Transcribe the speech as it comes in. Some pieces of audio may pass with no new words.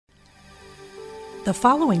The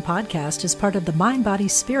following podcast is part of the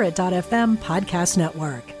MindBodySpirit.fm podcast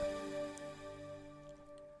network.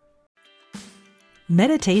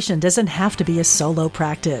 Meditation doesn't have to be a solo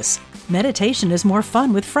practice. Meditation is more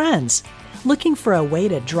fun with friends. Looking for a way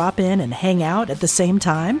to drop in and hang out at the same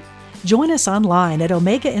time? Join us online at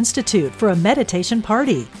Omega Institute for a meditation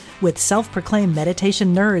party with self-proclaimed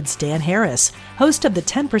meditation nerds Dan Harris, host of the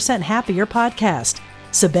 10% Happier podcast,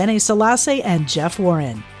 Sabene Selassie, and Jeff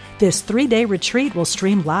Warren. This 3-day retreat will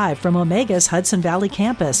stream live from Omega's Hudson Valley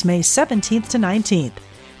campus May 17th to 19th.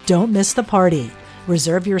 Don't miss the party.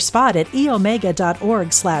 Reserve your spot at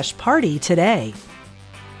eomega.org/party today.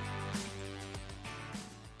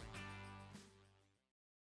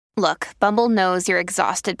 Look, Bumble knows you're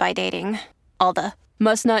exhausted by dating. All the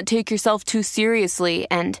must not take yourself too seriously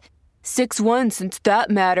and 6'1" since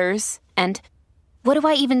that matters. And what do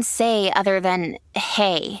I even say other than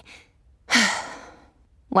hey?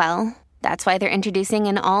 Well, that's why they're introducing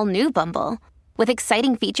an all-new Bumble, with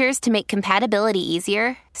exciting features to make compatibility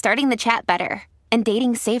easier, starting the chat better, and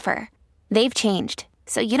dating safer. They've changed,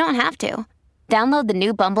 so you don't have to. Download the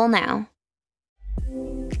new Bumble now.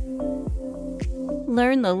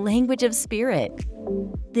 Learn the language of spirit.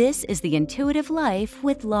 This is The Intuitive Life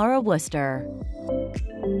with Laura Wooster.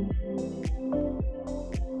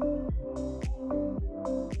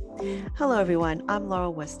 Hello, everyone. I'm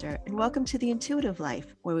Laura Wooster, and welcome to The Intuitive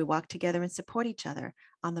Life, where we walk together and support each other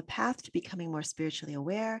on the path to becoming more spiritually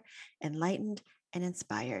aware, enlightened, and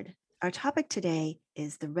inspired. Our topic today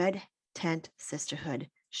is the Red Tent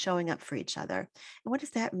Sisterhood, showing up for each other. And what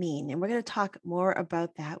does that mean? And we're going to talk more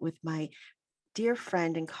about that with my dear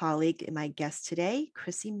friend and colleague and my guest today,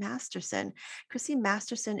 Chrissy Masterson. Chrissy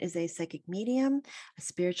Masterson is a psychic medium, a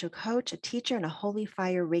spiritual coach, a teacher, and a Holy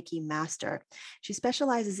Fire Reiki master. She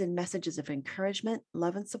specializes in messages of encouragement,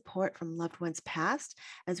 love, and support from loved ones past,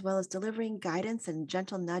 as well as delivering guidance and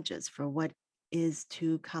gentle nudges for what is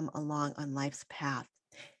to come along on life's path.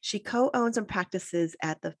 She co-owns and practices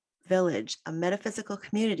at the Village, a metaphysical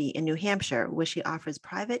community in New Hampshire, where she offers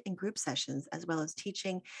private and group sessions, as well as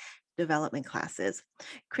teaching development classes.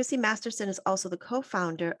 Chrissy Masterson is also the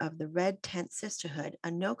co-founder of the Red Tent Sisterhood,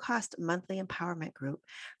 a no-cost monthly empowerment group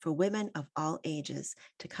for women of all ages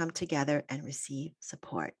to come together and receive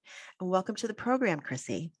support. And welcome to the program,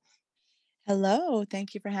 Chrissy. Hello.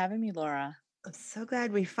 Thank you for having me, Laura. I'm so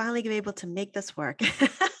glad we finally been able to make this work.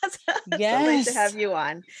 Yes. So nice to have you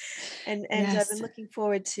on. And Yes. I've been looking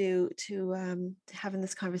forward to having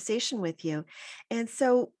this conversation with you. And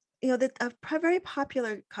so, you know, a very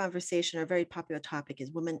popular conversation or very popular topic is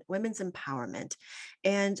women's empowerment.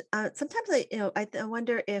 And sometimes I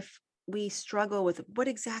wonder if we struggle with what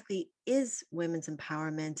exactly is women's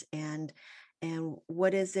empowerment and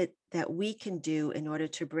what is it that we can do in order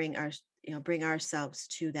to bring ourselves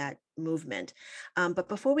to that movement. But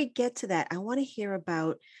before we get to that, I want to hear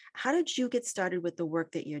about how did you get started with the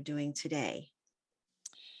work that you're doing today?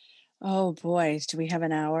 Oh boy, do we have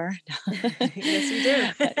an hour? Yes, we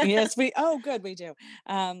do. Yes, good, we do.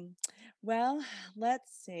 Well,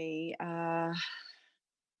 let's see. I'm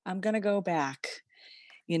going to go back.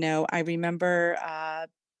 You know, I remember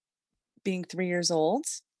being 3 years old.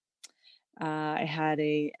 I had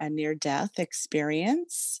a near-death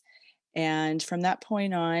experience. And from that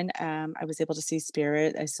point on, I was able to see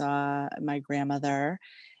spirit. I saw my grandmother.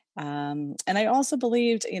 And I also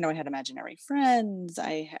believed, you know, I had imaginary friends.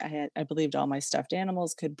 I believed all my stuffed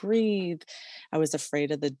animals could breathe. I was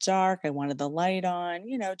afraid of the dark. I wanted the light on,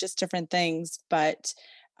 you know, just different things. But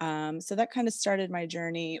so that kind of started my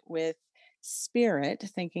journey with spirit,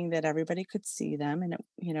 thinking that everybody could see them. And,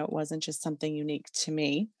 it wasn't just something unique to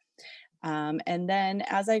me. And then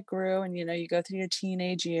as I grew and, you go through your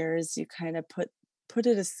teenage years, you kind of put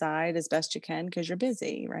it aside as best you can because you're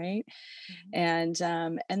busy. Right.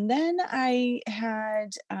 Mm-hmm. And then I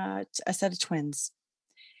had a set of twins.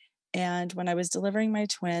 And when I was delivering my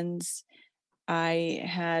twins, I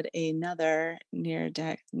had another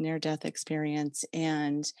near-death experience.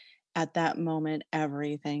 And at that moment,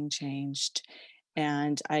 everything changed.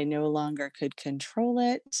 And I no longer could control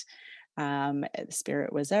it.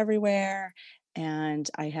 Spirit was everywhere. And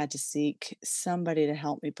I had to seek somebody to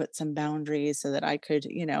help me put some boundaries so that I could,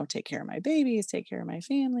 take care of my babies, take care of my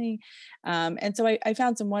family. And so I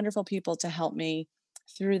found some wonderful people to help me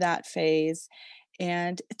through that phase.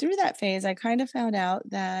 And through that phase, I kind of found out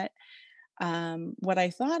that what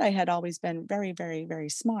I thought I had always been very, very, very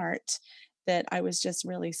smart, that I was just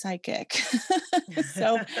really psychic.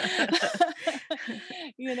 So,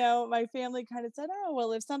 my family kind of said, oh,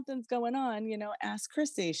 well, if something's going on, ask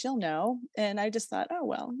Chrissy, she'll know. And I just thought, oh,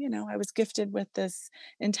 well, I was gifted with this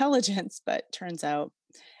intelligence, but turns out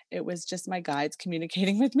it was just my guides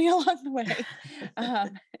communicating with me along the way.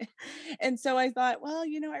 Um, and so I thought, well,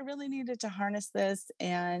 I really needed to harness this,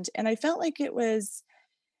 and I felt like it was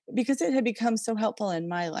because it had become so helpful in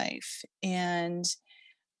my life. And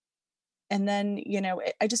then,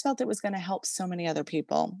 I just felt it was going to help so many other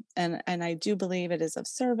people. And I do believe it is of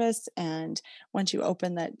service. And once you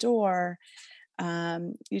open that door,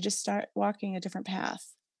 you just start walking a different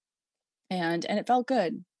path. And it felt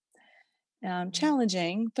good. Mhm.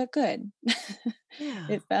 Challenging, but good. Yeah.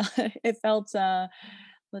 It felt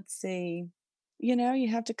let's see, you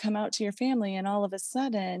have to come out to your family, and all of a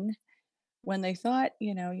sudden, when they thought,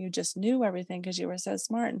 you just knew everything because you were so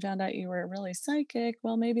smart and found out you were really psychic,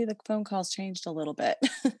 well, maybe the phone calls changed a little bit.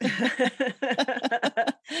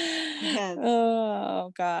 Yes.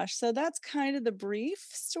 Oh gosh. So that's kind of the brief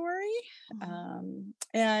story. Mhm.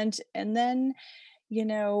 And then,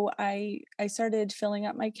 I started filling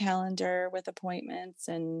up my calendar with appointments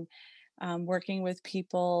and working with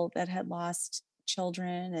people that had lost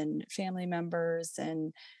children and family members.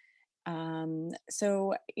 And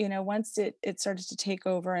so, once it started to take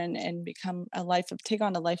over and become take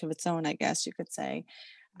on a life of its own, I guess you could say,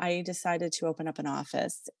 I decided to open up an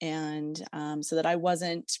office, and so that I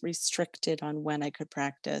wasn't restricted on when I could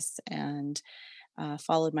practice, and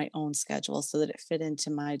followed my own schedule so that it fit into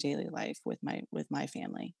my daily life with my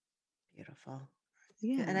family. Beautiful.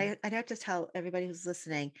 Yeah, and Yeah. I'd have to tell everybody who's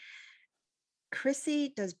listening, Chrissy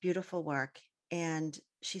does beautiful work and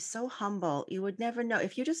she's so humble. You would never know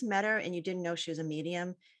if you just met her and you didn't know she was a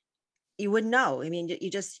medium, you wouldn't know. I mean,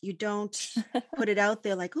 you don't put it out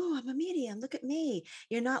there like, oh, I'm a medium. Look at me.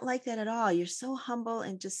 You're not like that at all. You're so humble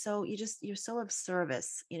and you're so of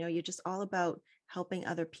service. You're just all about helping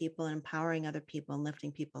other people and empowering other people and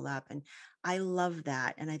lifting people up. And I love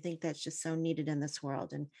that. And I think that's just so needed in this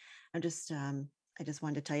world. And I'm just, I just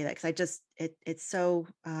wanted to tell you that because it's so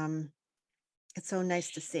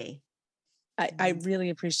nice to see. I Mhm. really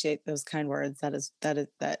appreciate those kind words.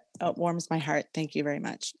 That warms my heart. Thank you very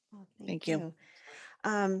much. Well, Thank thank you. you.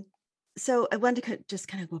 Um, so I wanted to just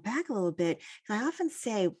kind of go back a little bit. I often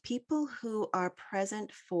say people who are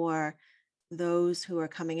present for those who are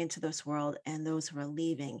coming into this world and those who are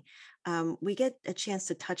leaving, we get a chance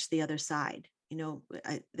to touch the other side.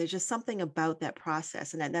 There's just something about that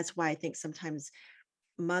process. And that's why I think sometimes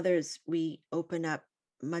mothers, we open up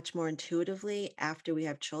much more intuitively after we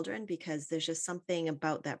have children, because there's just something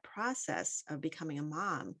about that process of becoming a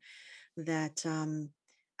mom that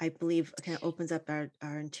I believe kind of opens up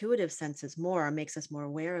our intuitive senses more or makes us more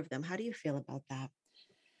aware of them. How do you feel about that?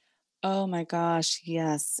 Oh my gosh,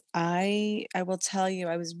 yes. I will tell you,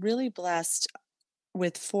 I was really blessed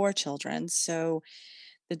with 4 children, so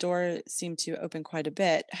the door seemed to open quite a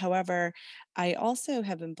bit. However, I also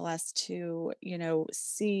have been blessed to,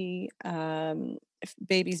 see,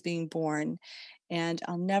 babies being born, and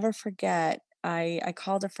I'll never forget, I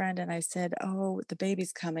called a friend and I said, "Oh, the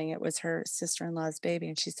baby's coming." It was her sister-in-law's baby,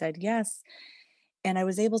 and she said, "Yes." And I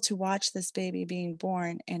was able to watch this baby being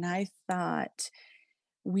born, and I thought,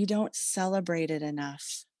 we don't celebrate it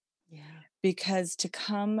enough, Yeah. because to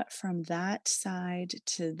come from that side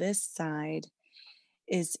to this side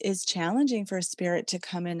is challenging for a spirit to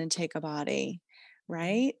come in and take a body, Mhm.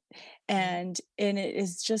 right? Yeah. And it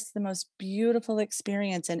is just the most beautiful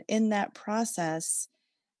experience, and in that process,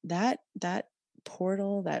 that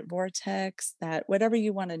portal, that vortex, that whatever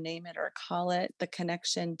you want to name it or call it, the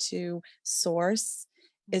connection to source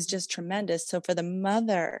is Mhm. just tremendous. So for the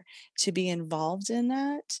mother to be involved in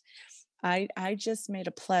that, I just made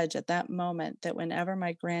a pledge at that moment that whenever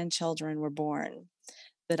my grandchildren were born,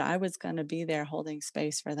 that I was going to be there holding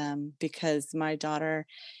space for them, because my daughter,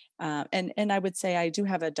 and I would say I do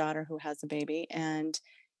have a daughter who has a baby, and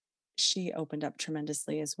she opened up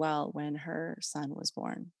tremendously as well when her son was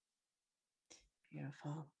born.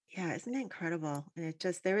 Beautiful. Yeah, isn't it incredible? And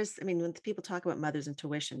I mean, when people talk about mother's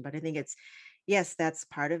intuition, but I think yes, that's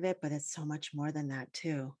part of it, but it's so much more than that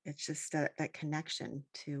too. It's just that connection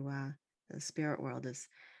to the spirit world is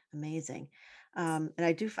amazing. And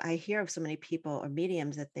I hear of so many people or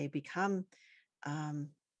mediums that they become um,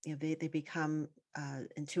 they become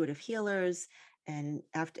intuitive healers, and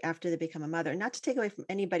after they become a mother, not to take away from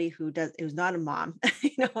anybody who's not a mom,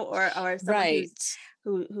 or someone Right.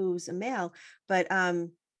 who's a male, but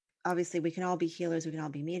obviously we can all be healers, we can all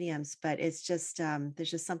be mediums, but it's just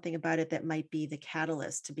there's just something about it that might be the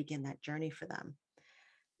catalyst to begin that journey for them.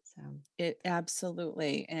 So It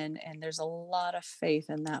absolutely, and there's a lot of faith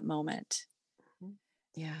in that moment, mhm.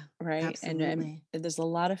 Yeah, right? And absolutely. there's a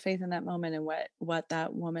lot of faith in that moment and what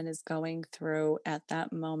that woman is going through at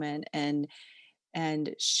that moment, and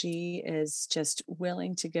And she is just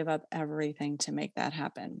willing to give up everything to make that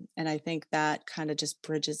happen. And I think that kind of just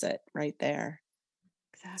bridges it right there.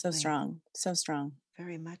 So Exactly. strong, so strong.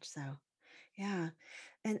 Very much so. Yeah.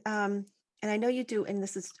 And I know you do, and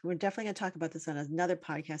this is, we're definitely going to talk about this on another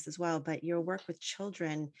podcast as well, but your work with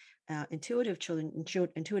children, intuitive children,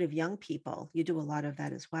 intuitive young people, you do a lot of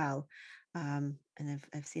that as well. And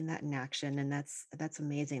I've seen that in action, and that's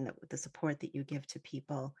amazing, that the support that you give to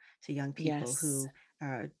people, to young people Yes. who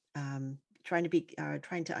are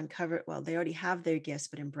trying to uncover, well, they already have their gifts,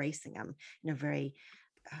 but embracing them in a very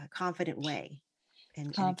confident way,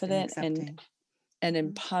 and Confident accepting. and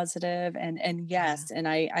in Mhm. positive, and Yeah. yes, and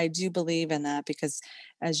I do believe in that because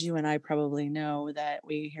as you and I probably know that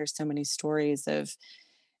we hear so many stories of,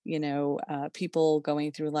 people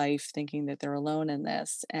going through life thinking that they're alone in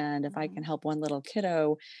this. And if I can Mhm. help one little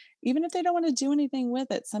kiddo, even if they don't want to do anything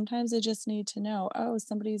with it, sometimes they just need to know, oh,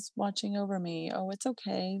 somebody's watching over me. Oh, it's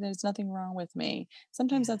okay. There's nothing wrong with me.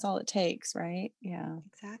 Sometimes Yeah. that's all it takes, right? Yeah.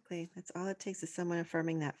 Exactly. That's all it takes, is someone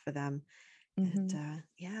affirming that for them. And Hmm.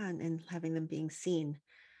 yeah, and having them being seen,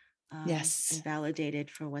 Yes. and validated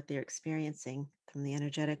for what they're experiencing from the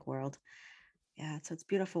energetic world. Yeah. So it's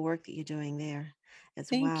beautiful work that you're doing there as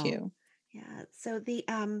Thank well. you. Yeah. So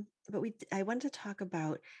but I wanted to talk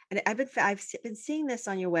about, and been seeing this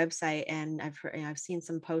on your website, and I've seen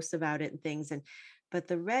some posts about it and things, but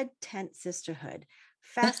the Red Tent Sisterhood,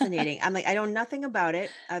 fascinating. I'm like, I know nothing about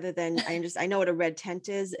it other than I know what a red tent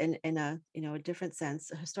is in a, a different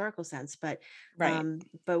sense, a historical sense, Right.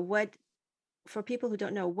 what, for people who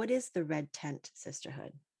don't know, what is the Red Tent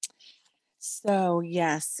Sisterhood? So,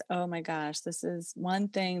 yes. Oh my gosh, this is one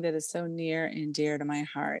thing that is so near and dear to my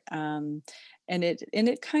heart. And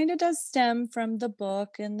it kind of does stem from the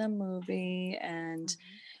book and the movie. And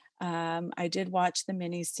Mhm. I did watch the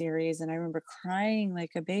mini series, and I remember crying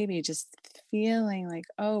like a baby, just feeling like,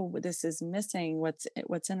 oh, this is missing. What's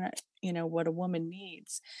in it? What a woman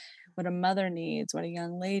needs, what a mother needs, what a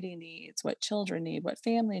young lady needs, what children need, what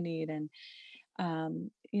family need, and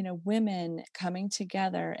women coming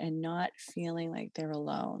together and not feeling like they're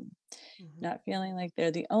alone, Mhm. not feeling like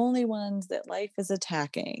they're the only ones that life is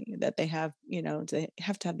attacking, that they have to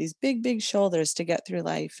have these big, big shoulders to get through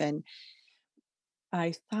life. And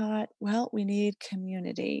I thought, well, we need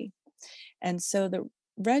community. And so the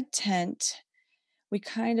red tent, we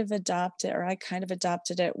kind of adopted, or I kind of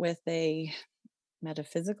adopted it with a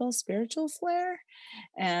metaphysical, spiritual flair.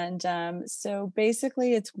 And so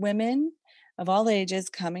basically, it's women of all ages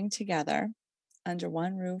coming together under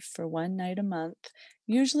one roof for one night a month,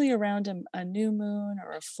 usually around a new moon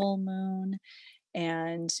or a full moon.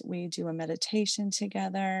 And we do a meditation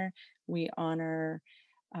together. We honor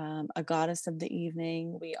a goddess of the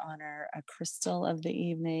evening. We honor a crystal of the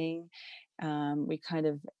evening. We kind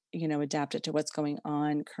of, adapt it to what's going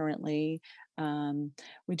on currently. Um,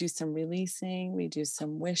 we do some releasing, we do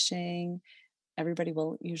some wishing. Everybody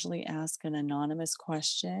will usually ask an anonymous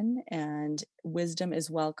question, and wisdom is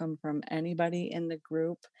welcome from anybody in the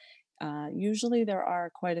group. Usually, there are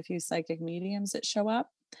quite a few psychic mediums that show up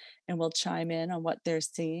and will chime in on what they're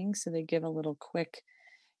seeing. So they give a little quick,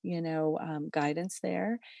 guidance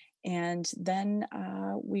there. And then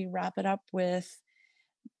we wrap it up with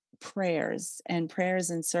prayers, and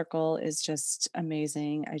prayers in circle is just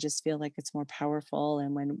amazing. I just feel like it's more powerful,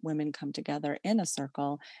 and when women come together in a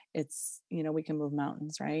circle, it's, we can move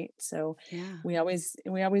mountains, right? So Yeah. we always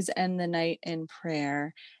end the night in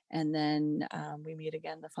prayer, and then we meet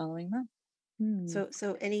again the following month. Hmm.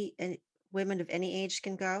 So any women of any age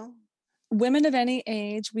can go? Women of any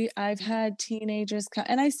age, I've Mhm. had teenagers come,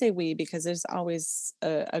 and I say we because there's always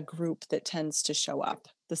a group that tends to show up,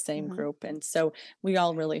 the same Mhm. group, and so we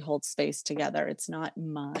all really hold space together. It's not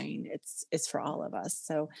mine; it's for all of us.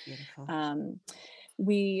 So Beautiful. um,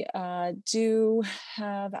 we do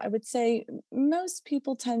have, I would say, most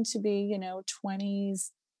people tend to be,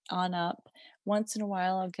 20s on up. Once in a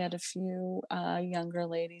while, I'll get a few younger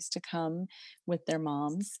ladies to come with their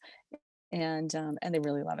moms, and they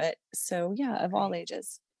really love it. So yeah, of all Great.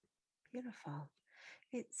 ages. Beautiful.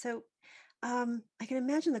 So, I can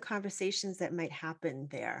imagine the conversations that might happen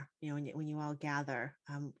there, when you all gather,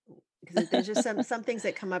 because there's just some things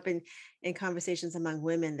that come up in conversations among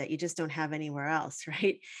women that you just don't have anywhere else,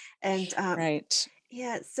 right? And Right.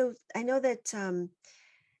 yeah, so I know that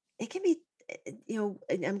it can be,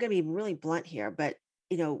 and I'm going to be really blunt here, but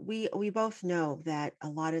we both know that a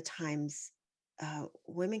lot of times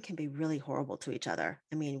women can be really horrible to each other.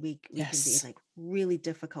 I mean, we can be Yes. like really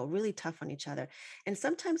difficult, really tough on each other, and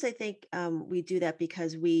sometimes I think we do that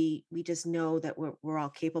because we just know that we're all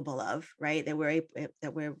capable of, right? That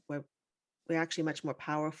we're we're actually much more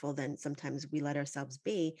powerful than sometimes we let ourselves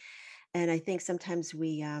be. And I think sometimes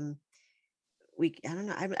we I don't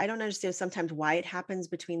know, I don't understand sometimes why it happens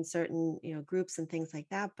between certain, groups and things like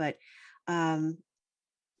that, um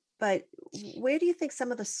but where do you think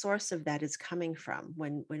some of the source of that is coming from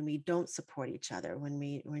when we don't support each other, when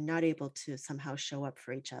we're not able to somehow show up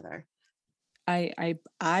for each other?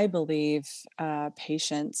 I believe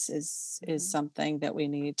patience is Hmm. something that we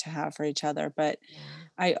need to have for each other, but Yeah.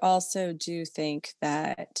 I also do think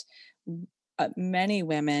that many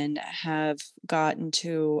women have gotten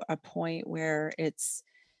to a point where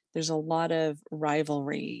there's a lot of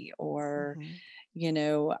rivalry, or Hmm.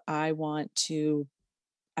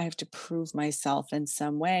 I have to prove myself in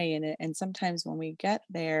some way, and sometimes when we get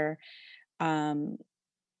there, um,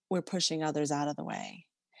 we're pushing others out of the way.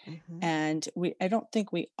 Hmm. And I don't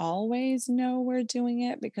think we always know we're doing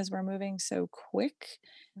it because we're moving so quick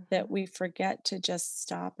that Hmm. we forget to just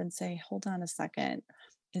stop and say, hold on a second.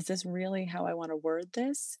 Is this really how I want to word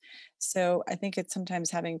this? So I think it's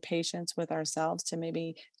sometimes having patience with ourselves to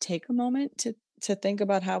maybe take a moment to think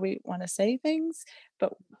about how we want to say things.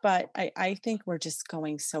 But I think we're just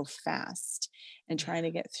going so fast and trying to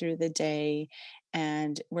Yeah. get through the day.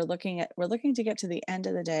 And we're looking to get to the end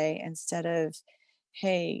of the day instead of,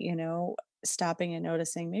 hey, stopping and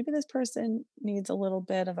noticing maybe this person needs a little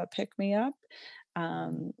bit of a pick me up. Mhm.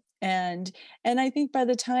 Um, and and I think by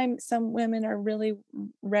the time some women are really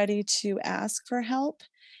ready to ask for help,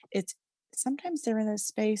 it's sometimes they're in a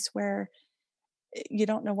space where you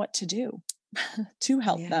don't know what to do to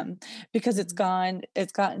help Yeah. them, because Hmm.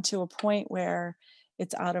 it's gotten to a point where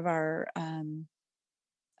it's out of our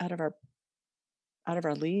out of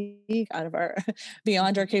our league, out of our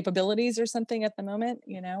beyond our Hmm. capabilities or something at the moment,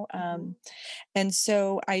 Hmm. and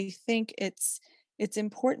so I think it's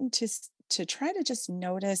important to try to just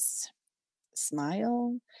notice,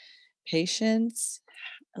 smile, patience,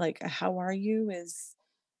 like a how are you is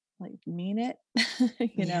like mean it,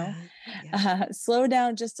 Yeah. Yeah. slow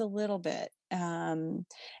down just a little bit. And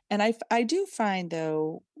I do find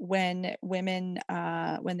though when women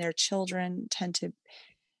when their children tend to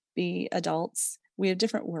be adults, we have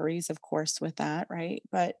different worries, of course, with that, right?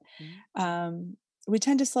 But Mhm. um, we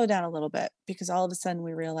tend to slow down a little bit because all of a sudden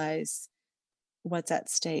we realize what's at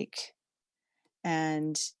stake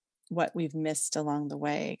and what we've missed along the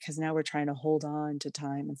way, because now we're trying to hold on to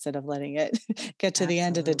time instead of letting it get to the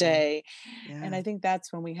end of the Absolutely. day. And Yeah. I think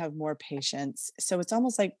that's when we have more patience. So it's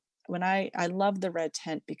almost like when I love the red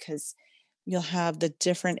tent because you'll have the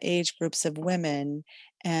different age groups of women,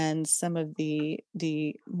 and some of the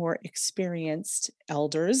more experienced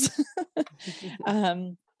elders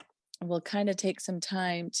um, will kind of take some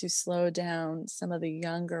time to slow down some of the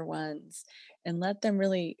younger ones and let them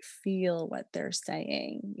really feel what they're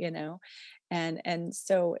saying, and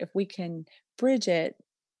so if we can bridge it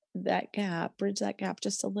bridge that gap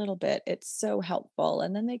just a little bit, it's so helpful,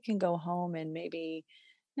 and then they can go home and maybe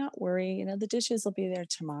not worry, the dishes will be there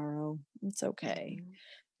tomorrow, it's okay, Mhm.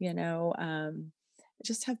 you know um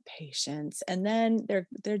just have patience, and then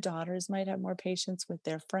their daughters might have more patience with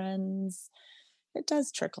their friends. It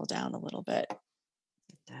does trickle down a little bit.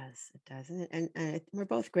 It does. It does. And we're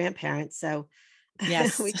both grandparents, so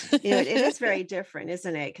Yes. we, it is very different,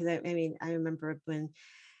 isn't it? Because I mean, I remember when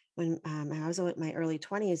I was in my early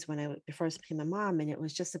 20s when I first became a mom, and it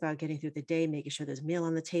was just about getting through the day, making sure there's meal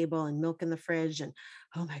on the table and milk in the fridge, and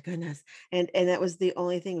oh my goodness, and that was the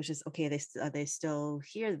only thing, was just okay. Are they still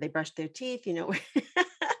here? They brushed their teeth,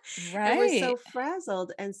 and we're so Right.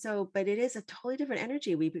 frazzled. And so, but it is a totally different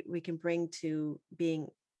energy we can bring to being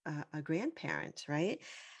a grandparent, right?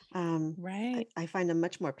 Right. I find them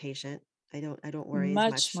much more patient. I don't worry as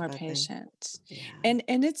Much much more about things. patient. Yeah. And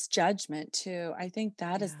it's judgment too. I think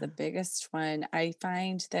that is the Yeah. biggest one. I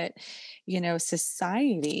find that,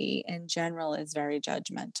 society in general is very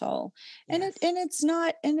judgmental. Yes. And it's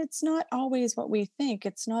not always what we think.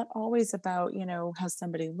 It's not always about, how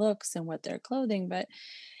somebody looks and what they're clothing, but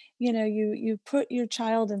you put your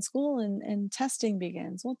child in school, and testing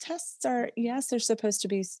begins. Well, tests are, yes, they're supposed to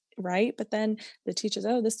be right, but then the teachers,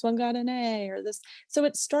 oh, this one got an A or this. So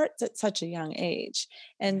it starts at such a young age,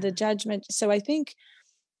 and the Yeah. judgment. So I think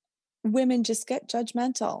women just get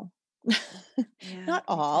judgmental. Yeah, Not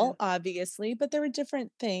they all, do. obviously, but there are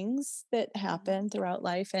different things that Mhm. happen throughout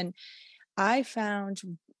life. And I found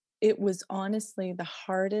it was honestly the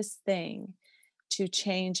hardest thing to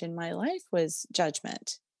change in my life was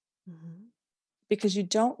judgment, Mhm. because you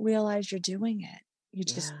don't realize you're doing it. You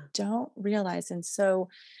just Yeah. don't realize. And so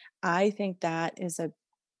I think that is a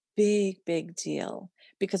big, big deal,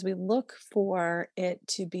 because we look for it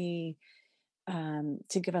to be,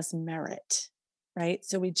 to give us merit. right?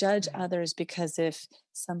 So we judge Right. others because if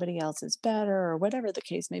somebody else is better or whatever the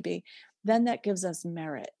case may be, then that gives us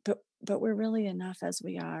merit. But we're really enough as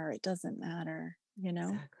we are. It doesn't matter, you know?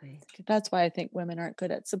 Exactly. That's why I think women aren't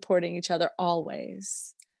good at supporting each other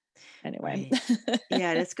always. Anyway. Right.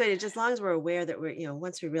 Yeah, and it's good. It's just as long as we're aware that we're,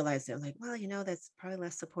 once we realize it, like, well, that's probably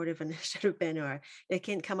less supportive than it should have been, or it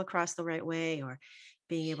can come across the right way, or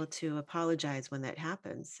being able to apologize when that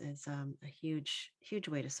happens is a huge, huge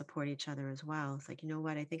way to support each other as well. It's like, you know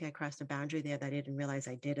what, I think I crossed a boundary there that I didn't realize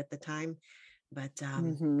I did at the time, but this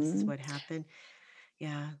is Mhm. what happened.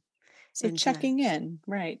 Yeah. So And checking in,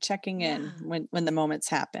 right, checking in yeah, when the moments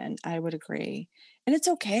happen, I would agree. And it's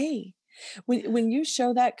okay. yeah, When you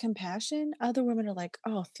show that compassion, other women are like,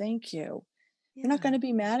 "Oh, thank you. They're not yeah, gonna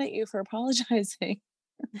be mad at you for apologizing."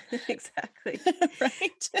 exactly.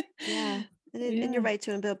 Right? Yeah. And you're Yeah. right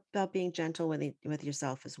too, and about being gentle with with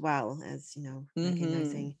yourself as well, as Mhm.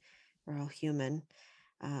 recognizing we're all human.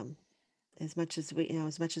 Um, as much as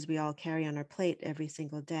as much as we all carry on our plate every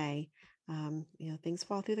single day, things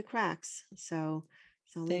fall through the cracks. So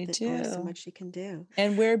it's They only so do. much you can do.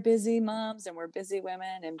 And we're busy moms and we're busy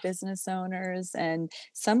women and business owners, and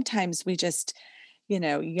sometimes we just,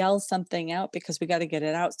 yell something out because we gotta get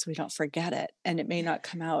it out so we don't forget it, and it may not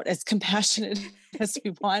come out as compassionate as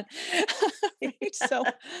we want. Right? So,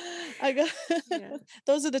 I got Yeah.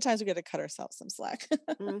 those are the times we gotta cut ourselves some slack.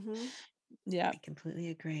 Hmm. Yeah, I completely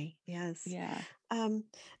agree. Yes. yeah. Um,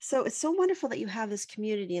 so it's so wonderful that you have this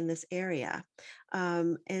community in this area.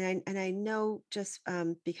 And I know just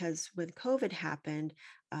because when COVID happened,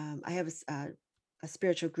 I have a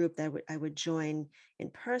spiritual group that I would join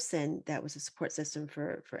in person that was a support system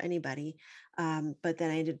for anybody. But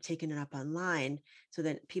then I ended up taking it up online so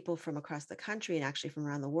that people from across the country and actually from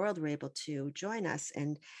around the world were able to join us.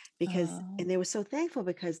 And Oh, they were so thankful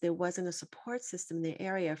because there wasn't a support system in the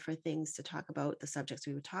area for things to talk about, the subjects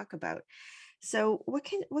we would talk about. So what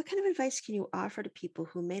kind of advice can you offer to people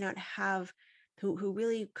who may not have who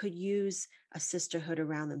really could use a sisterhood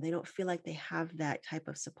around them? They don't feel like they have that type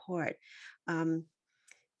of support. Um,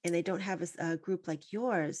 and they don't have a group like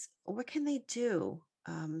yours. What can they do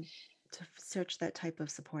to search that type of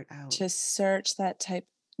support out? to search that type.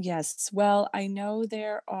 Yes. Well, I know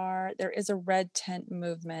there is a red tent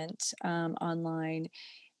movement, online,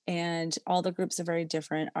 and all the groups are very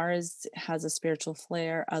different. Ours has a spiritual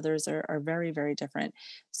flair, others are very, very different.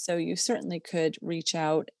 So you certainly could reach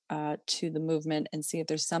out to the movement and see if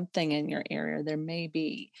there's something in your area. There may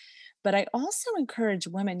be. But I also encourage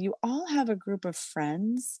women, you all have a group of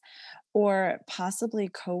friends or possibly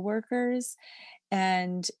coworkers,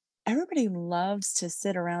 and everybody loves to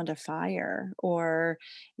sit around a fire or,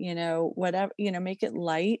 whatever, make it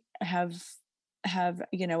light, have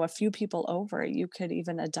a few people over. You could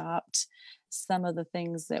even adopt some of the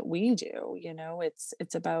things that we do.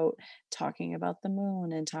 It's about talking about the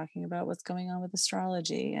moon and talking about what's going on with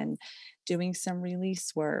astrology and doing some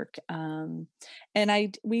release work. And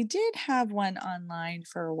we did have one online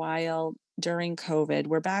for a while during COVID.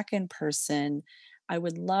 We're back in person. I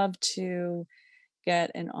would love to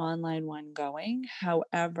get an online one going.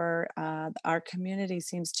 However, our community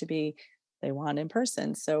seems to be they want in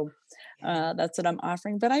person, so Yeah. that's what I'm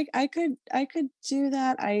offering. But I could do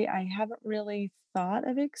that. I haven't really thought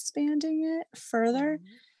of expanding it further,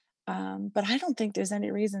 Mhm. but I don't think there's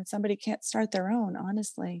any reason somebody can't start their own.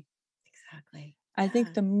 Honestly, Exactly. I think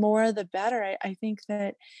Yeah. the more the better. I think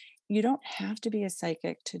that you don't have to be a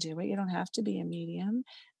psychic to do it. You don't have to be a medium.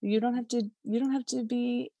 You don't have to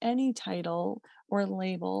be any title or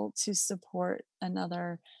label to support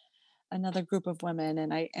another group of women.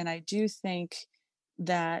 And I do think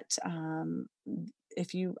that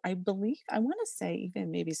if you I believe I want to say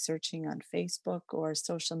even maybe searching on Facebook or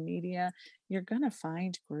social media, you're going to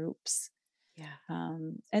find groups. Yeah.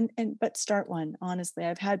 And but start one. Honestly,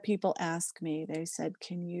 I've had people ask me, they said,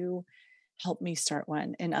 can you help me start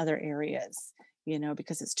one in other areas,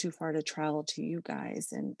 because it's too far to travel to you guys.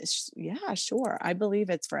 And yeah, sure. I believe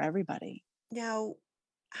it's for everybody. Now,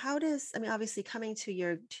 how does I mean, obviously coming to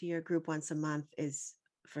your group once a month is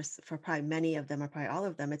for probably many of them or probably all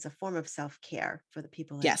of them, it's a form of self-care for the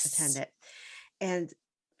people that attend Yes. it. And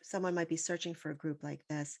someone might be searching for a group like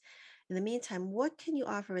this. In the meantime, what can you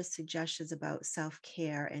offer as suggestions about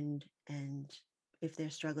self-care and if they're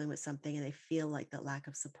struggling with something and they feel like the lack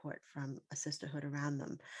of support from a sisterhood around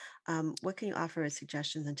them, what can you offer as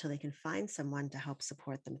suggestions until they can find someone to help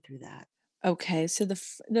support them through that? Okay. So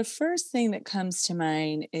the first thing that comes to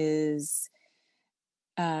mind is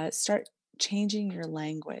start changing your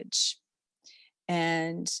language.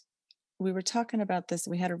 And we were talking about this.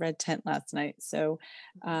 We had a red tent last night. So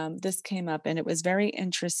this came up and it was very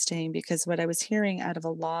interesting because what I was hearing out of a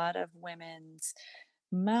lot of women's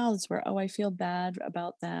mouths were, oh, I feel bad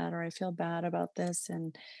about that, or I feel bad about this.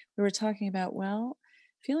 And we were talking about, well,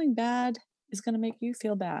 feeling bad is going to make you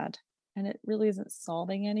feel bad. And it really isn't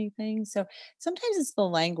solving anything. So sometimes it's the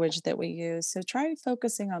language that we use. So try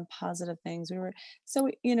focusing on positive things.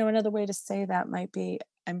 Another way to say that might be,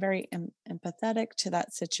 I'm very empathetic to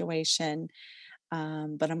that situation,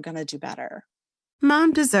 but I'm going to do better.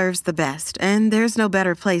 Mom deserves the best, and there's no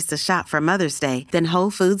better place to shop for Mother's Day than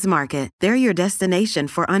Whole Foods Market. They're your destination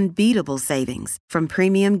for unbeatable savings, from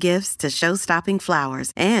premium gifts to show-stopping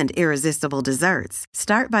flowers and irresistible desserts.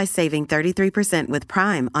 Start by saving 33% with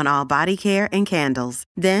Prime on all body care and candles.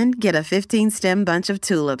 Then get a 15-stem bunch of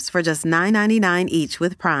tulips for just $9.99 each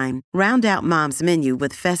with Prime. Round out Mom's menu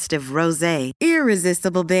with festive rosé,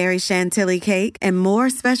 irresistible berry chantilly cake, and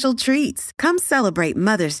more special treats. Come celebrate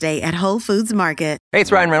Mother's Day at Whole Foods Market. Hey,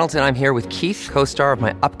 it's Ryan Reynolds, and I'm here with Keith, co-star of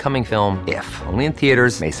my upcoming film, If, only in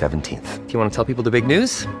theaters May 17th. Do you want to tell people the big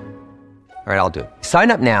news? All right, I'll do it. Sign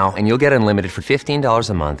up now and you'll get unlimited for $15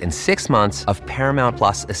 a month and 6 months of Paramount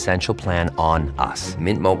Plus Essential Plan on us.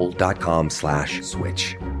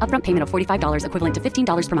 MintMobile.com/switch. Upfront payment of $45 equivalent to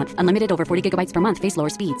 $15 per month. Unlimited over 40 gigabytes per month. Face lower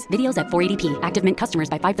speeds. Videos at 480p. Active Mint customers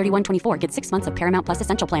by 531.24 get 6 months of Paramount Plus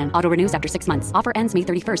Essential Plan. Auto renews after 6 months. Offer ends May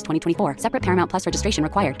 31st, 2024. Separate Paramount Plus registration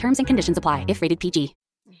required. Terms and conditions apply if rated PG.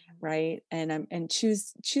 Right. And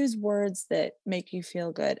choose words that make you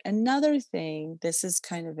feel good. Another thing, this is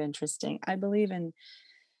kind of interesting. I believe in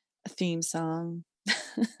a theme song.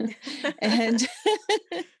 And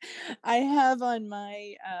I have on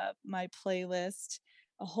my my playlist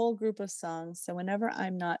a whole group of songs. So whenever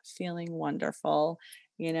I'm not feeling wonderful,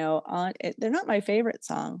 they're not my favorite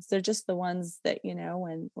songs. They're just the ones that,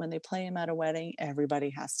 when they play them at a wedding,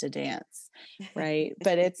 everybody has to dance, right?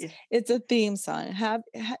 But it's a theme song.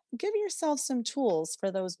 Give yourself some tools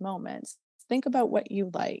for those moments. Think about what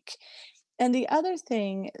you like. And the other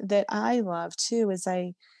thing that I love too is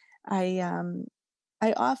I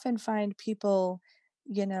often find people,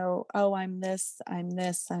 oh, I'm this, I'm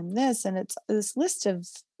this, I'm this, and it's this list of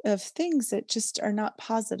things that just are not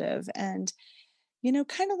positive. And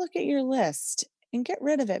kind of look at your list and get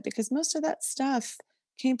rid of it, because most of that stuff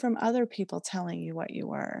came from other people telling you what you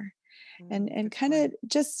were. And kind of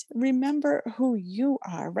just remember who you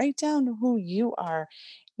are. Write down who you are,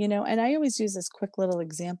 and I always use this quick little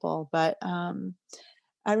example, but I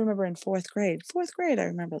remember in fourth grade, I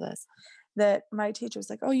remember this, that my teacher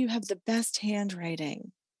was like, oh, you have the best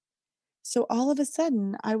handwriting. So all of a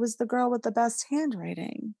sudden I was the girl with the best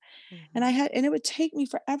handwriting. And it would take me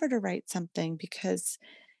forever to write something because,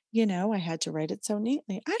 I had to write it so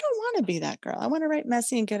neatly. I don't want to be that girl. I want to write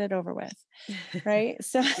messy and get it over with. Right.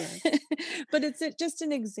 So, but it's just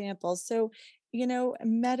an example. So,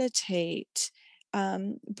 meditate,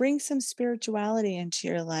 bring some spirituality into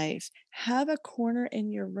your life, have a corner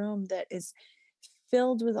in your room that is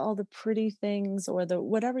filled with all the pretty things or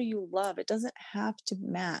whatever you love. It doesn't have to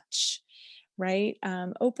match. Right.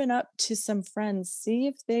 Open up to some friends, see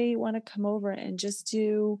if they want to come over and just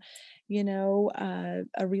do, a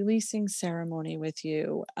releasing ceremony with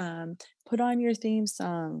you. Put on your theme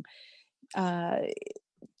song.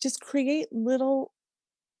 Just create little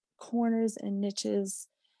corners and niches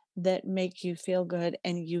that make you feel good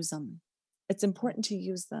and use them. It's important to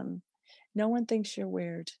use them. No one thinks you're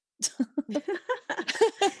weird.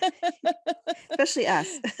 Especially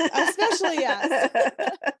us.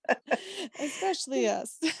 Especially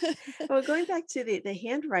us. Well, going back to the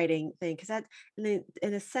handwriting thing, because that in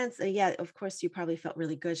a sense, yeah, of course, you probably felt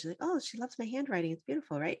really good. She's like, oh, she loves my handwriting. It's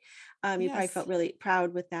beautiful, right? You probably felt really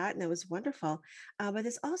proud with that, and that was wonderful. But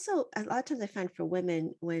there's also a lot of times I find for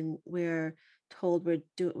women when we're told we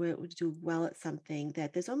do well at something,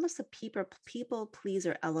 that there's almost a people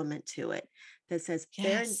pleaser element to it that says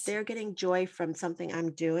they're getting joy from something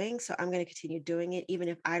I'm doing, so I'm going to continue doing it even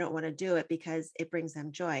if I don't want to do it because it brings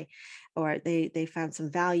them joy, or they found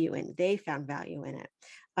value in it.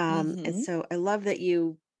 And so I love that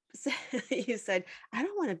you said I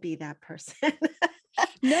don't want to be that person.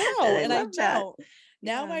 No, and I love that. don't.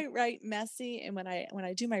 Now I write messy, and when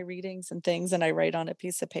I do my readings and things and I write on a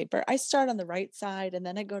piece of paper, I start on the right side and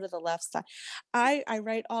then I go to the left side. I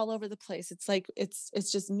write all over the place. It's like it's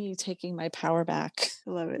just me taking my power back. I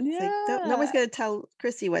love it. It's like, nobody's going to tell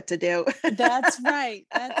Chrissy what to do. That's right.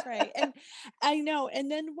 And I know. And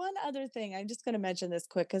then one other thing, I'm just going to mention this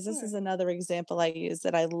quick because this is another example I use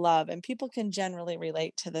that I love, and people can generally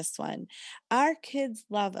relate to this one. Our kids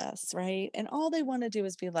love us, right? And all they want to do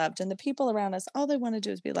is be loved. And the people around us, all they want want to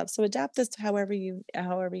do is be loved. So adapt this however you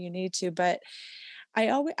need to. But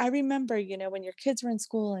I remember, when your kids were in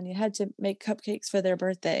school and you had to make cupcakes for their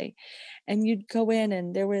birthday, and you'd go in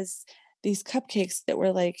and there was these cupcakes that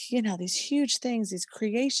were like, these huge things, these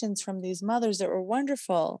creations from these mothers that were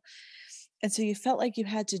wonderful. And so you felt like you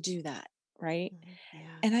had to do that, right?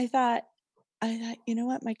 Yeah. And I thought, you know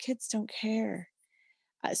what? My kids don't care.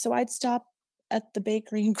 So I'd stop at the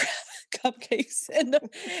bakery and grab cupcakes,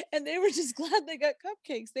 and they were just glad they got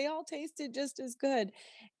cupcakes. They all tasted just as good.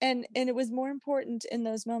 And it was more important in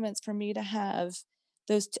those moments for me to have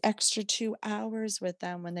those extra 2 hours with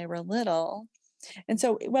them when they were little. And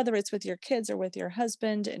so whether it's with your kids or with your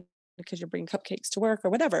husband, and because you're bringing cupcakes to work or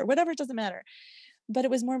whatever, it doesn't matter. But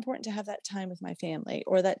it was more important to have that time with my family,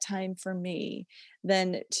 or that time for me,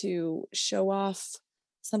 than to show off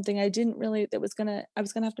something I was gonna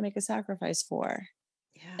have to make a sacrifice for.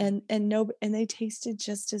 Yeah. And they tasted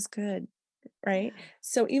just as good, right? Yeah.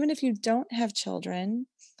 So even if you don't have children,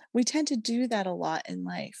 we tend to do that a lot in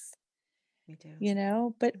life, We do.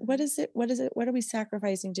 but what Mhm. is it? What are we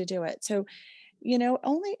sacrificing to do it? So,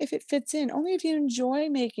 only if it fits in, only if you enjoy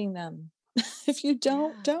making them. If you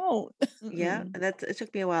don't, Yeah. don't. Yeah, Mm-mm. and it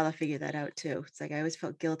took me a while to figure that out too. It's like I always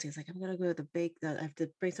felt guilty. It's like I'm gonna go to I have to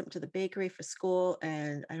bring something to the bakery for school,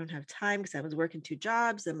 and I don't have time because I was working 2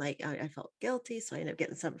 jobs. And like I felt guilty, so I ended up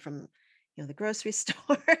getting something from, the grocery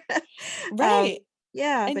store. um, Right.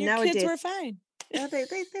 yeah, And but your kids nowadays, were fine.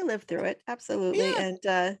 they live through it absolutely, Yeah. and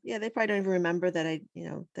yeah, they probably don't even remember that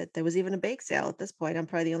that there was even a bake sale at this point. I'm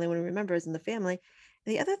probably the only one who remembers in the family.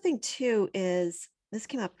 The other thing too is this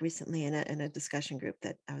came up recently in a discussion group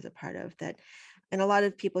that I was a part of, that and a lot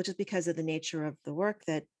of people, just because of the nature of the work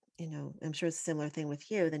that, I'm sure it's a similar thing with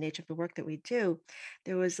you, the nature of the work that we do,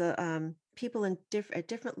 there was people at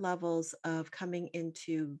different levels of coming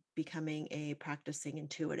into becoming a practicing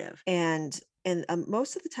intuitive. And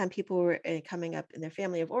most of the time people were coming up in their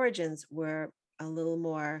family of origins were a little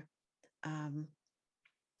more um,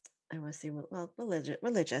 I want to say, well,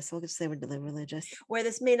 religious. We'll just say we're religious, where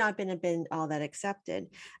this may not have been all that accepted,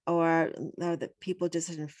 or that people just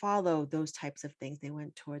didn't follow those types of things. They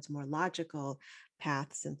went towards more logical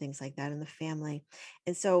paths and things like that in the family.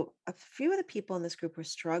 And so a few of the people in this group were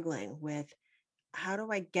struggling with, how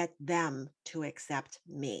do I get them to accept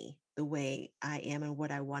me the way I am and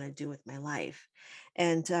what I want to do with my life?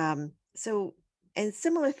 And and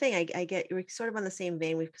similar thing, I get you're sort of on the same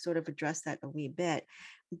vein. We've sort of addressed that a wee bit,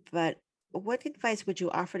 but what advice would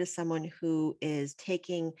you offer to someone who is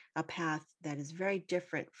taking a path that is very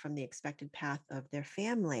different from the expected path of their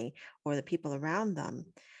family or the people around them?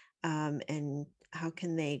 And how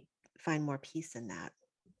can they find more peace in that?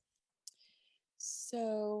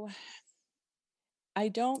 So I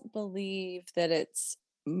don't believe that it's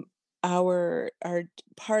our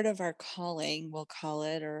part of our calling, we'll call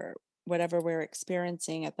it, or whatever we're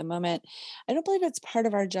experiencing at the moment. I don't believe it's part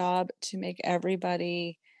of our job to make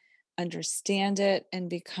everybody understand it and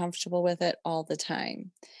be comfortable with it all the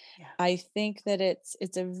time. Yeah. I think that it's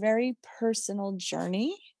a very personal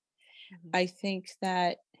journey. Mhm. I think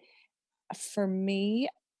that for me,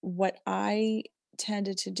 what I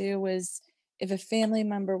tended to do was, if a family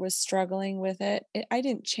member was struggling with I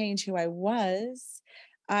didn't change who I was.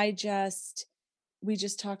 I just We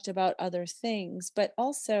just talked about other things, but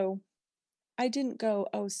also I didn't go,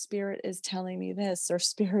 "Oh, spirit is telling me this," or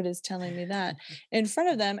 "Spirit is telling me that," in front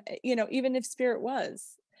of them, even if spirit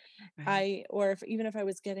was. Right. Or even if I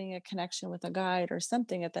was getting a connection with a guide or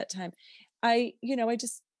something at that time, I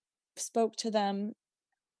just spoke to them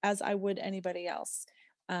as I would anybody else,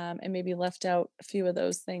 and maybe left out a few of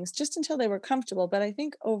those things just until they were comfortable. But I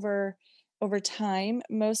think over time,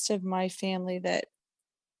 most of my family that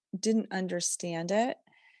didn't understand it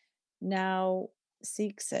now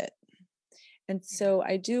seeks it. And Yeah. so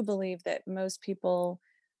I do believe that most people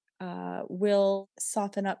will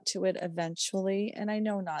soften up to it eventually. And I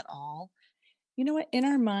know not all. You know what? In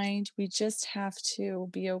our mind, we just have to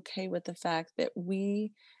be okay with the fact that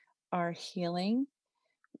we are healing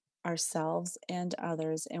ourselves and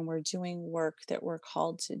others, and we're doing work that we're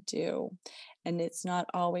called to do. And it's not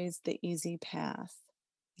always the easy path.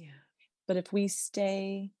 Yeah. But if we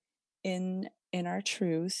stay in our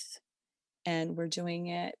truth, and we're doing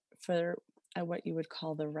it for what you would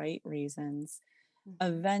call the right reasons, Mhm.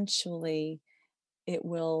 eventually it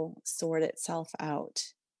will sort itself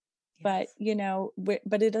out. But Yes.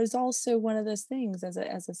 but it is also one of those things, as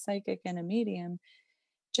a psychic and a medium,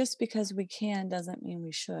 just because we can doesn't mean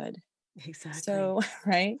we should. Exactly. So,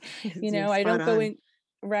 right? You're I spot don't go on. in.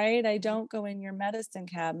 right? I don't go in your medicine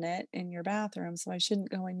cabinet in your bathroom, so I shouldn't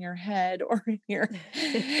go in your head or in your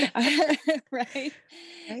right? Right.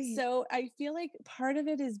 So I feel like part of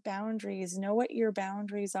it is boundaries. Know what your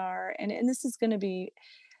boundaries are. And this is going to be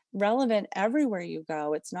relevant everywhere you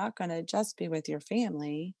go. It's not going to just be with your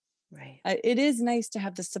family. Right. It is nice to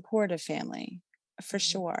have the support of family for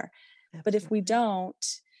Mhm. sure. But Absolutely.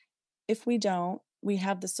 if we don't, we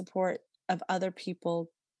have the support of other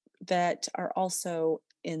people that are also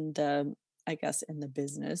in the, I guess, in the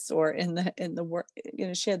business or in the work,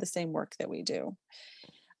 share the same work that we do.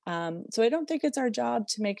 So I don't think it's our job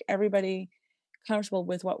to make everybody comfortable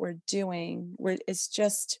with what we're doing. It's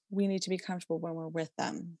just we need to be comfortable when we're with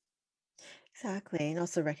them. Exactly. And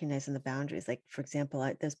also recognizing the boundaries. Like, for example,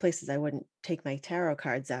 there's places I wouldn't take my tarot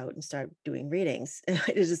cards out and start doing readings.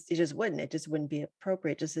 It just wouldn't. It just wouldn't be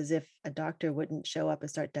appropriate, just as if a doctor wouldn't show up and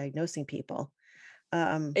start diagnosing people.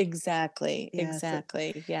 Um, Exactly. yeah. So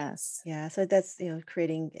Exactly. Yes. yeah, so that's,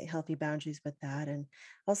 creating healthy boundaries with that. And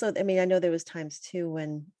also, I mean, I know there was times too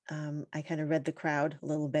when I kind of read the crowd a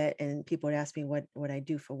little bit and people would ask me what I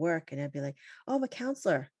do for work. And I'd be like, oh, I'm a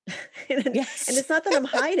counselor. And Yes. it's not that I'm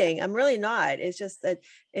hiding. I'm really not. It's just that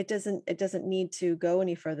it doesn't need to go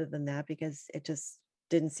any further than that because it just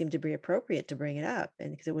didn't seem to be appropriate to bring it up.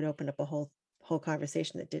 And because it would open up a whole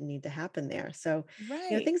conversation that didn't need to happen there. So,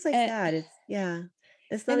 Right. things like that.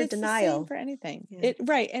 It's not And a it's the same denial. for anything. Yeah.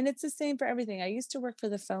 Right. And it's the same for everything. I used to work for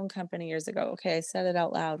the phone company years ago. Okay, I said it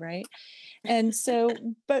out loud, right? And so,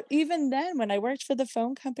 but even then, when I worked for the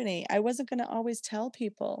phone company, I wasn't going to always tell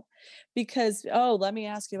people because, oh, let me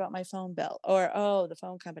ask you about my phone bill, or oh, the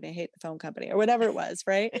phone company, I hate the phone company, or whatever it was,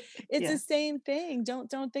 right? It's the Yeah. same thing. Don't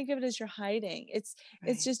think of it as you're hiding. It's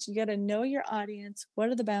Right. just you got to know your audience. What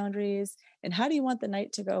are the boundaries, and how do you want the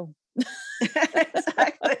night to go?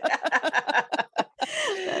 Exactly.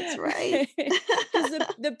 That's right. Because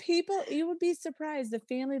the people, you would be surprised, the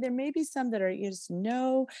family, there may be some that are, you just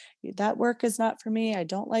know that work is not for me. I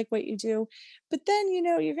don't like what you do. But then,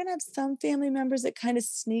 you're going to have some family members that kind of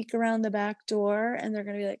sneak around the back door and they're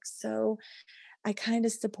going to be like, so I kind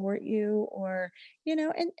of support you, or,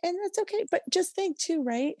 and that's okay. But just think too,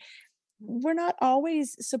 right? We're not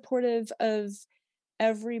always supportive of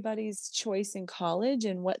everybody's choice in college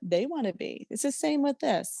and what they want to be. It's the same with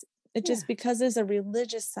this. It Yeah. just because there's a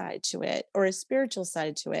religious side to it or a spiritual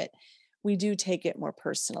side to it, we do take it more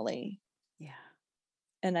personally. Yeah.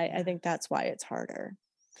 And I Yeah. think that's why it's harder.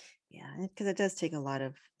 Yeah. Because it does take a lot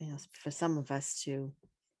of, for some of us to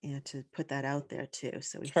put that out there too.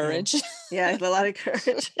 So we feel, Courage. yeah, a lot of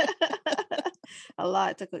courage. A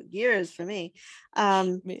lot. It took years for me.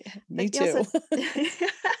 Um, Me but you too. also,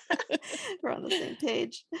 we're on the same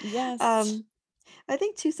page. Yes. Um, I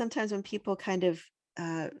think too, sometimes when people kind of,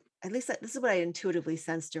 at least this is what I intuitively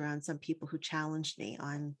sensed around some people who challenged me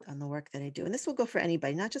on the work that I do, and this will go for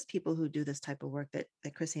anybody, not just people who do this type of work that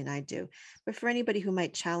Chrissy and I do, but for anybody who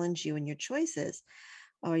might challenge you in your choices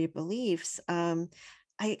or your beliefs.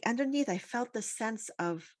 I felt the sense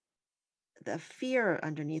of the fear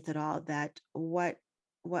underneath it all that what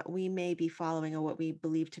we may be following or what we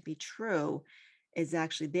believe to be true is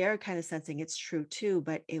actually they're kind of sensing it's true too,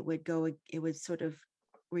 but it would sort of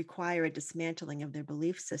require a dismantling of their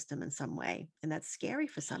belief system in some way. And that's scary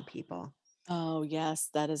for some people. Oh, yes.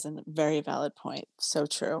 That is a very valid point. So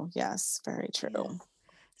true. Yes. Very Yeah. true.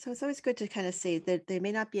 So it's always good to kind of say that they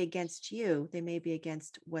may not be against you, they may be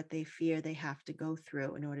against what they fear they have to go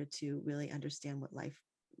through in order to really understand what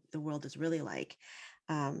the world is really like,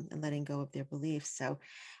 and letting go of their beliefs. So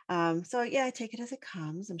yeah, I take it as it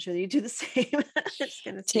comes. I'm sure that you do the same. It's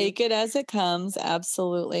going to see. Take it as it comes.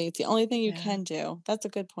 Absolutely. It's the only thing you Yeah, can do. That's a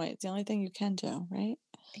good point. It's the only thing you can do, right?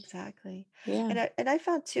 exactly. Yeah. And I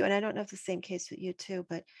found too, and I don't know if the same case with you too,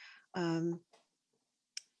 but um,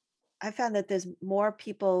 I found that there's more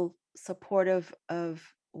people supportive of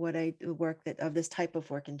what I do work that of this type of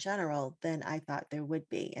work in general than I thought there would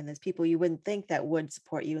be. And there's people you wouldn't think that would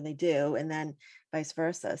support you and they do, and then vice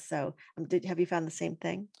versa. So have you found the same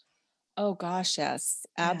thing? Oh gosh, yes,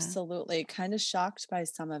 Yeah. absolutely. Kind of shocked by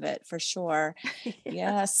some of it for sure. Yeah.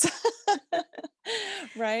 Yes.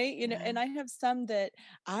 Right? Yeah. And I have some that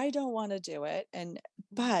I don't want to do it Mhm.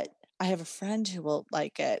 but I have a friend who will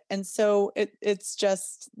like it. And so it's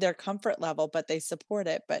just their comfort level, but they support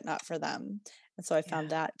it, but not for them. And so I found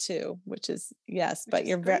Yeah. that too, which is yes, Which but is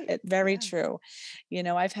you're great. very Yeah. true.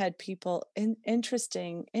 I've had people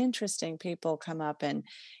interesting people come up and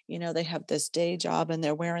they have this day job and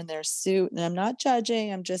they're wearing their suit, and I'm not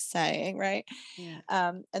judging, I'm just saying, right? Yeah.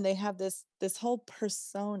 And they have this whole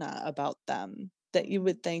persona about them that you Mhm.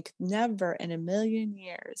 would think never in a million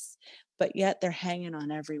years, but yet they're hanging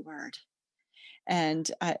on every word. And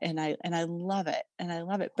I love it. And I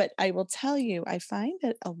love it. But I will tell you, I find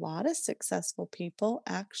that a lot of successful people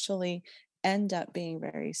actually end up being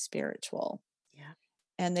very spiritual. Yeah.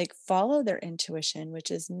 And they follow their intuition, which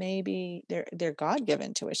is maybe their God-given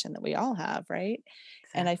intuition that we all have, right?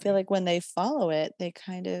 And I feel Exactly. like when they follow it, they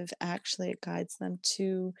kind of actually, it guides them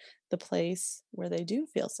to the place where they do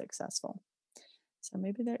feel successful. So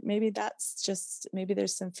maybe that's just, maybe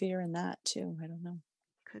there's some fear in that too. I don't know.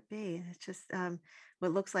 Could be. It's just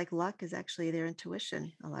what looks like luck is actually their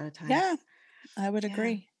intuition a lot of times. Yeah, I would Yeah.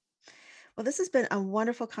 agree. Well, this has been a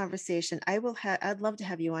wonderful conversation. I'd love to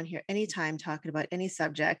have you on here anytime talking about any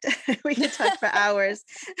subject. We could talk for hours.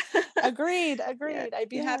 Agreed. Yeah, I'd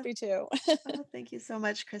be yeah. happy to. Oh, thank you so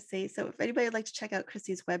much, Chrissy. So if anybody would like to check out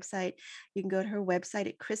Chrissy's website, you can go to her website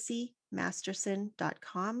at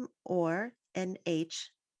chrissymasterson.com or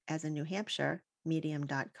NH as in New Hampshire,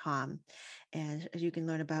 medium.com. And you can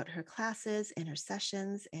learn about her classes and her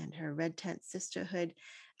sessions and her Red Tent Sisterhood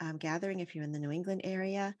gathering if you're in the New England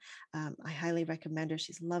area. I highly recommend her.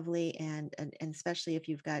 She's lovely. And especially if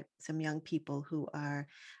you've got some young people who are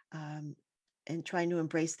and trying to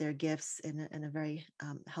embrace their gifts in a very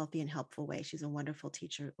healthy and helpful way. She's a wonderful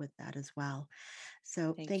teacher with that as well.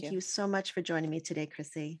 So thank you so much for joining me today,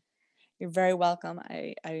 Chrissy. You're very welcome.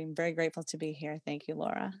 I'm very grateful to be here. Thank you,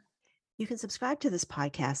 Laura. You can subscribe to this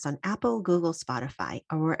podcast on Apple, Google, Spotify,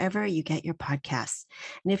 or wherever you get your podcasts.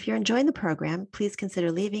 And if you're enjoying the program, please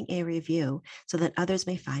consider leaving a review so that others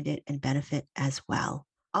may find it and benefit as well.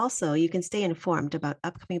 Also, you can stay informed about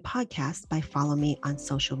upcoming podcasts by following me on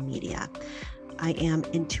social media. I am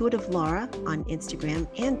Intuitive Laura on Instagram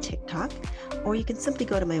and TikTok, or you can simply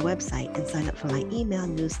go to my website and sign up for my email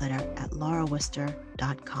newsletter at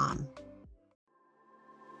lauraworcester.com.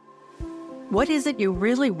 What is it you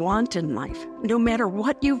really want in life? No matter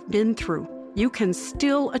what you've been through, you can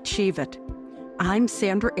still achieve it. I'm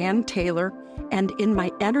Sandra Ann Taylor, and in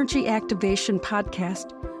my Energy Activation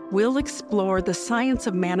podcast, we'll explore the science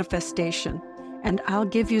of manifestation, and I'll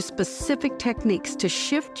give you specific techniques to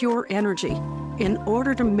shift your energy in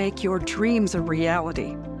order to make your dreams a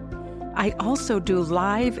reality. I also do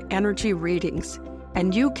live energy readings,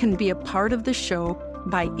 and you can be a part of the show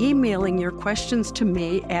by emailing your questions to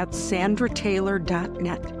me at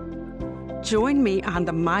sandrataylor.net. Join me on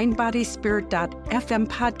the mindbodyspirit.fm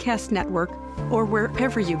podcast network or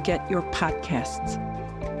wherever you get your podcasts.